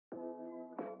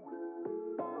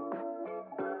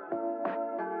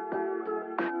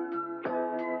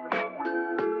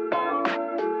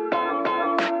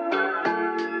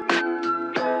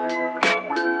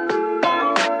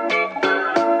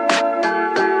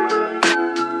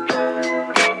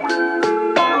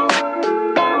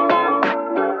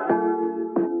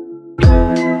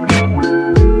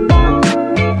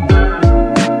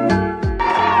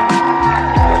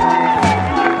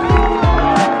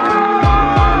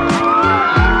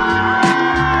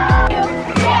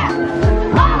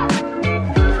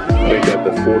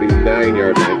doing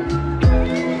yard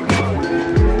night.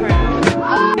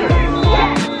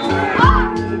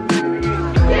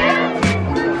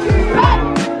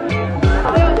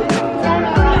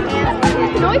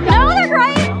 No, they're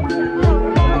great.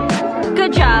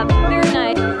 Good job. Very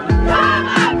nice.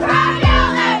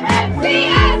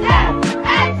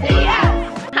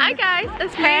 Hi guys,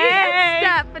 it's me,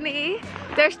 Stephanie.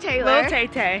 There's Taylor. Little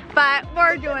Tay-Tay. But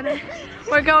we're doing it.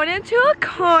 We're going into a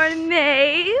corn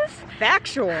maze.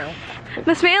 Factual.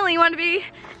 Miss Manley, you want to be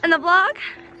in the vlog?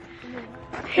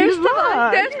 Here's the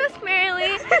vlog. There's Miss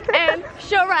Manley and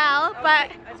Sherelle,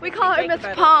 but we call her Miss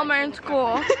Palmer in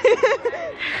school.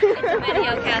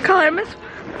 Call her Miss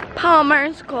Palmer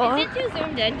in school. Is it too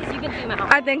zoomed in? Because you can zoom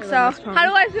out. I think so. How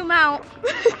do I zoom out?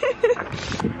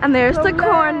 And there's the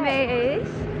corn maze.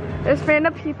 There's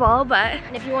random people, but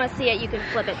And if you want to see it, you can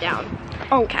flip it down.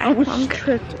 okay.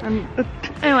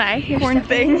 Anyway, here's Corn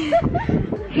thing.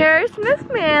 Here's Miss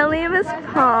Manley and Miss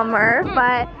Palmer,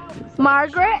 but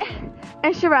Margaret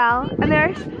and Sherelle, and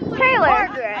there's Taylor.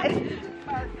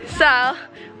 So,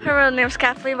 her real name's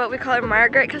Kathleen, but we call her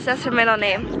Margaret because that's her middle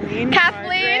name.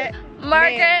 Kathleen,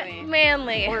 Margaret,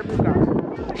 Manley. Or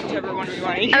Bugard. Whichever one you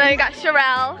want. And then we got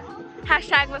Sherelle,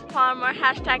 hashtag Miss Palmer,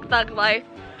 hashtag Thug Life.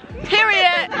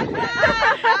 Period.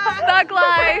 Thug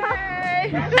Life.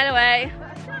 Anyway.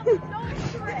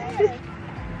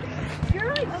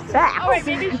 Facts. Oh, wait,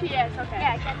 maybe she is. Okay.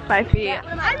 Yeah, 5 feet.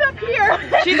 I'm up here.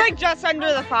 She's like just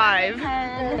under the 5.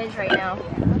 10 is right now.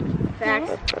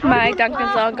 Facts. My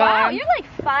Duncan's all Wow, gone. you're like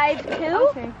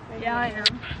 5'2". Yeah, I am.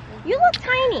 You look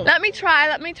tiny. Let me try,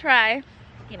 let me try.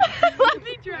 Let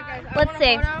me try. Let's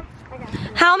see.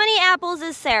 How many apples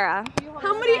is Sarah?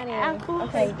 How many apples?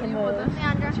 Okay, you can move.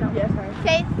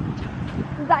 Okay.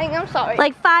 I'm sorry.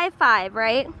 Like 5'5",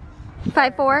 right?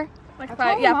 5'4"? Like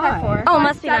 5, yeah, 5'4". Oh,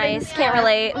 must be nice. Can't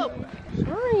relate. Little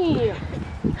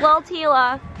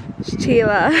Tila.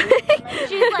 Sheila.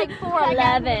 She's like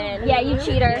 4'11". Yeah, you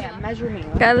cheater. Measure me.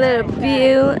 Got a little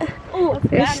view.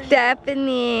 There's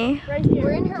Stephanie.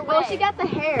 We're in her way. Well, she got the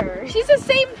hair. She's the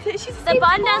same. She's the The same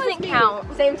bun tall as doesn't me. count.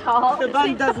 Same tall. The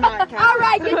bun does not count. All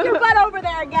right, get your butt over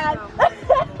there again.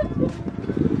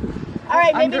 All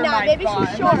right, maybe Under not. my Maybe bun.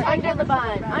 she's short. Under the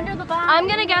bun. Under the bun. I'm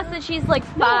gonna guess that she's like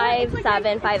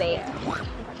 5'7", 5'8".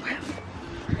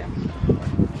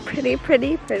 Pretty,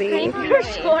 pretty, pretty. You're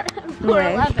short.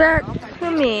 Nice. Back to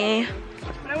me.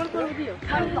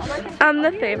 I'm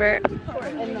the favorite.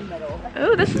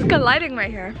 Ooh, this is good lighting right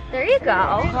here. There you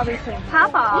go.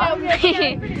 Papa.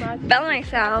 Feeling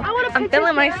myself. I'm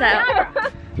feeling myself.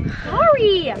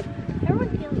 Sorry.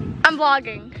 I'm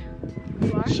vlogging.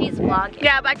 She's vlogging.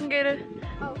 Yeah, but I can get a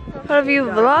photo of you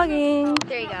vlogging.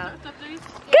 There you go.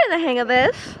 Get in the hang of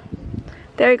this.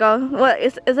 There you go. What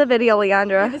is a video,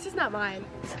 Leandra? This is not mine.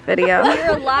 It's a video.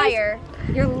 You're a liar.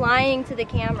 You're lying to the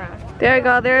camera. There you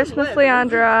go. There's Miss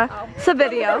Leandra. It's a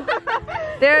video.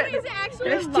 There's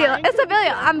Teal. It's a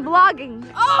video. I'm vlogging.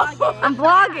 Oh! I'm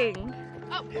vlogging.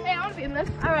 Oh, hey, I want to be in this.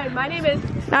 All right, my name is.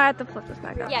 Now I have to flip this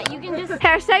back up. Yeah, you can just.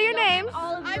 Here, say your names.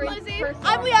 All of I'm your Lizzie. personal-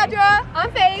 I'm Leandra.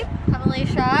 I'm Faith. I'm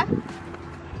Alicia.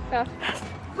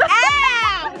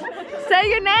 Ow! Say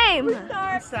your name.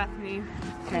 Stephanie.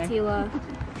 Tila.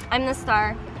 I'm the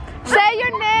star. Say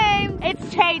your name. It's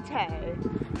Tay-Tay.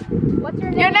 What's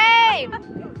your name? Your name.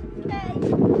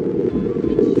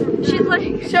 She's like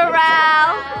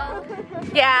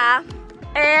Sherelle. Yeah.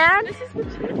 And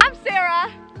I'm Sarah.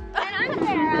 And I'm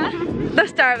Sarah. The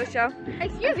star of the show.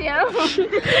 Excuse you.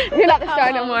 You're not the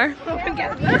star no more. You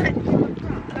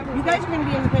guys are going to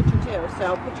be in the picture too,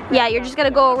 so put your Yeah, you're just gonna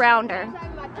go around her.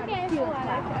 Okay, ready?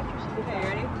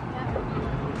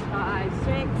 5,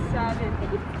 6, 7, 8,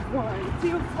 1,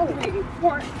 2, 3,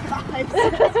 4, 5,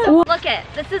 6. Look it.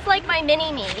 This is like my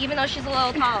mini me, even though she's a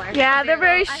little taller. Yeah, they're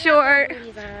very short.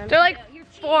 They're like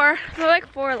 4. They're like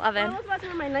 4'11". about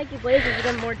some of my Nike Blazers to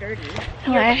get more dirty.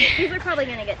 Anyway, These are probably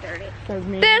gonna get dirty.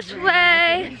 this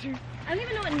way. I don't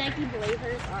even know what Nike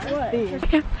Blazers are.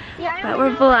 But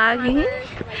we're vlogging,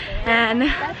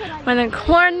 and we're in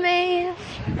corn maze.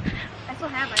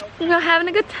 You know, having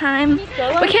a good time. We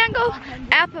can't go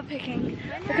apple picking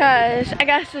because I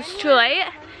guess it's too late,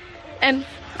 and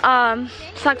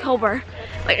it's October.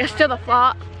 Like it's still the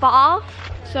fall,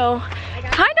 so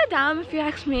kind of dumb if you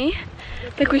ask me. I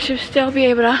think we should still be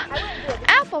able to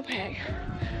apple pick,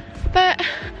 but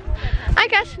I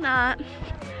guess not.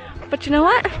 But you know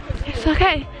what? It's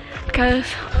okay because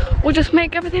we'll just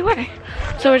make everything work.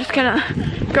 So we're just gonna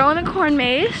go in a corn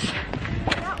maze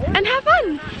and have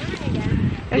fun.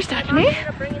 There's Stephanie.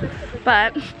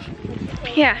 But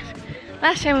yeah,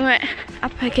 last time we went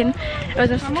apple picking, it was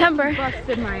in September.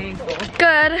 Busted my ankle.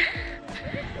 Good.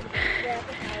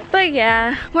 But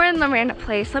yeah, we're in the random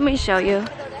place. Let me show you.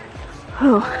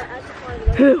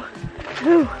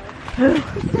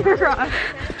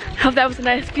 Hope that was a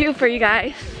nice view for you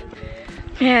guys.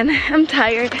 Man, I'm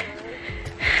tired.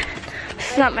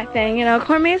 It's not my thing, you know.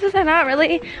 Corn mazes are not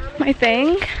really my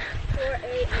thing,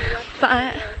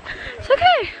 but it's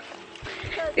okay.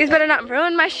 These better not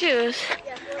ruin my shoes,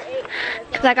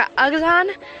 because I got Uggs on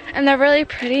and they're really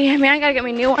pretty. I mean, I gotta get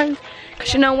me new ones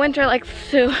because you know winter likes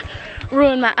to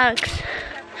ruin my Uggs.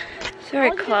 It's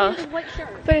very close,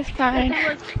 but it's fine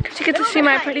because you get to see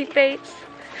my pretty face.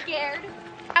 Scared.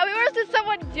 Oh, we were in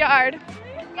someone's yard.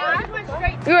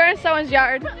 We were in someone's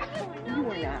yard.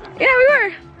 Yeah, we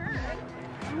were.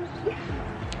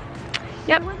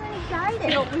 Yep.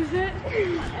 Don't lose it.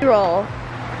 Roll.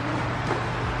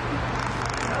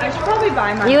 I should probably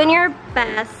buy mine. You and your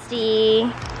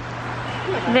bestie.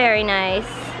 Very nice.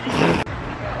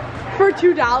 For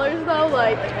 $2 though,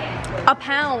 like A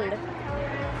pound.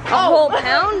 A whole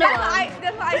pound of them.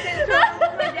 that's what I said to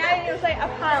my dad. It was like a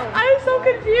pound. I'm so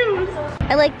confused.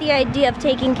 I like the idea of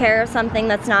taking care of something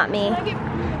that's not me.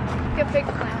 Get fake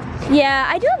plants. Yeah,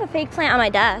 I do have a fake plant on my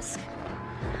desk.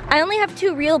 I only have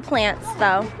 2 real plants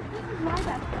though.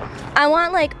 I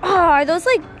want like, oh, are those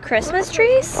like Christmas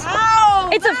trees? Oh,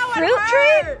 It's a fruit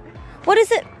tree? What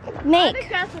does it make? I think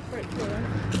that's a fruit tree.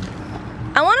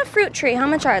 I want a fruit tree. How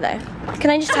much are they? Can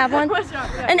I just have one? What's wrong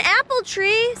with that? An apple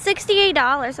tree,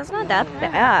 $68. That's not that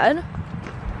bad.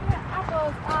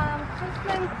 Apples,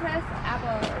 Christmas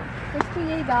apples,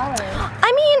 $68.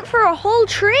 I mean, for a whole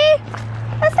tree,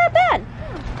 that's not bad.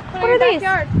 What are these?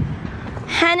 Backyard.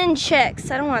 Hen and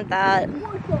chicks. I don't want that.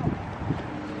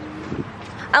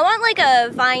 I want like a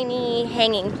viney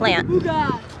hanging plant.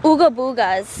 Ooga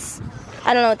boogas.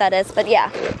 I don't know what that is, but yeah.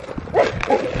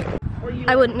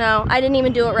 I wouldn't know. I didn't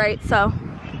even do it right, so.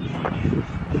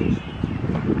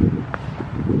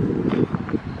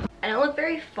 I don't look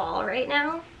very fall right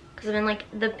now because I'm in like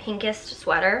the pinkest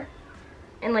sweater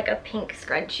and like a pink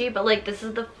scrunchie, but like this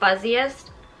is the fuzziest,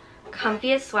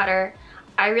 comfiest sweater.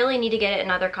 I really need to get it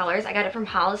in other colors. I got it from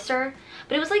Hollister,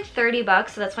 but it was like 30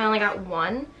 bucks, so that's why I only got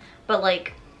one. But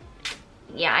like,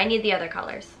 yeah, I need the other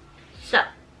colors. So,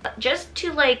 just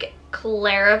to like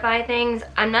clarify things,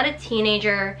 I'm not a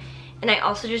teenager, and I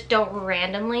also just don't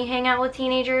randomly hang out with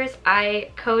teenagers. I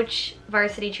coach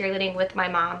varsity cheerleading with my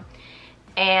mom,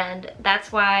 and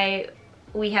that's why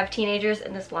we have teenagers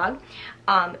in this vlog,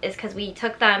 is because we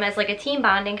took them as like a team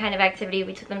bonding kind of activity.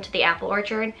 We took them to the apple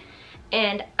orchard,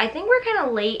 and I think we're kind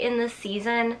of late in the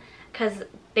season because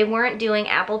they weren't doing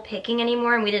apple picking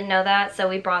anymore, and we didn't know that, so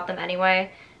we brought them anyway.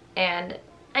 And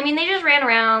I mean, they just ran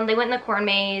around, they went in the corn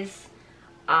maze.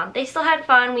 They still had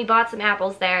fun. We bought some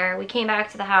apples there. We came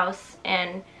back to the house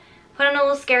and put on a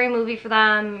little scary movie for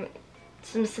them,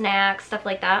 some snacks, stuff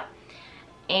like that.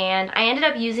 And I ended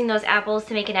up using those apples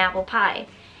to make an apple pie.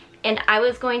 And I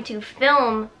was going to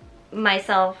film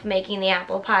myself making the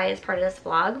apple pie as part of this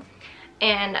vlog.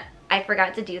 And I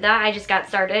forgot to do that. I just got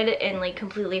started and like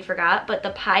completely forgot. But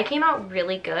the pie came out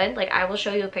really good. Like, I will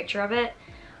show you a picture of it.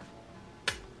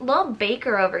 Little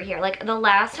baker over here. Like, the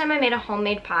last time I made a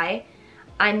homemade pie,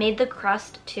 I made the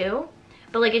crust too,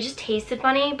 but like it just tasted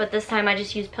funny. But this time I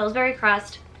just used Pillsbury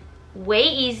crust, way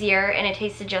easier, and it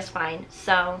tasted just fine.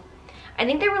 So I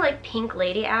think they were like pink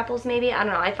lady apples maybe, I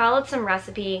don't know. I followed some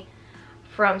recipe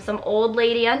from some old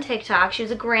lady on TikTok. She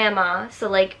was a grandma, so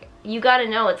like you gotta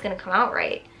know it's gonna come out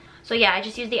right. So yeah, I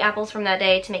just used the apples from that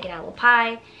day to make an apple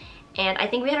pie, and I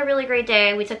think we had a really great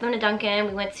day. We took them to Dunkin',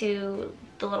 we went to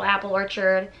the little apple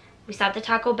orchard, we stopped at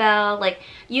Taco Bell. Like,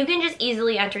 you can just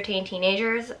easily entertain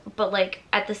teenagers, but like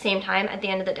at the same time, at the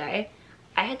end of the day,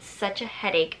 I had such a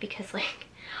headache because like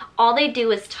all they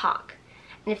do is talk.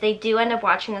 And if they do end up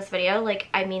watching this video, like,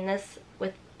 I mean this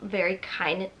with very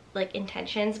kind like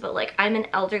intentions, but like I'm an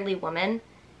elderly woman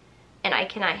and I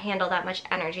cannot handle that much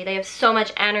energy. They have so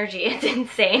much energy, it's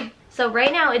insane. So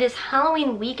right now it is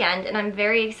Halloween weekend and I'm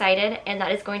very excited, and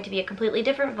that is going to be a completely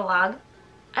different vlog.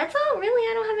 That's all,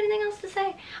 really. I don't have anything else to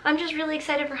say. I'm just really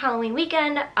excited for Halloween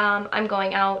weekend. I'm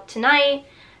going out tonight.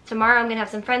 Tomorrow I'm gonna have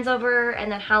some friends over, and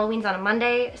then Halloween's on a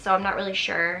Monday, so I'm not really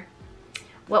sure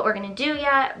what we're gonna do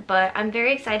yet, but I'm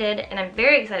very excited, and I'm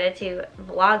very excited to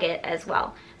vlog it as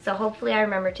well. So hopefully I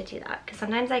remember to do that, because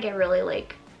sometimes I get really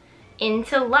like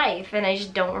into life and I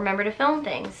just don't remember to film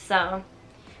things. So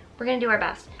we're gonna do our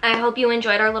best. I hope you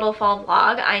enjoyed our little fall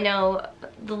vlog. I know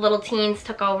the little teens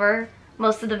took over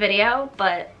most of the video,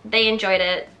 but they enjoyed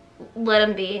it. Let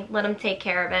them be, let them take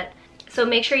care of it. So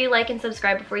make sure you like and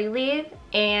subscribe before you leave,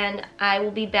 and I will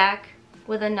be back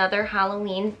with another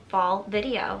Halloween fall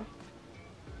video.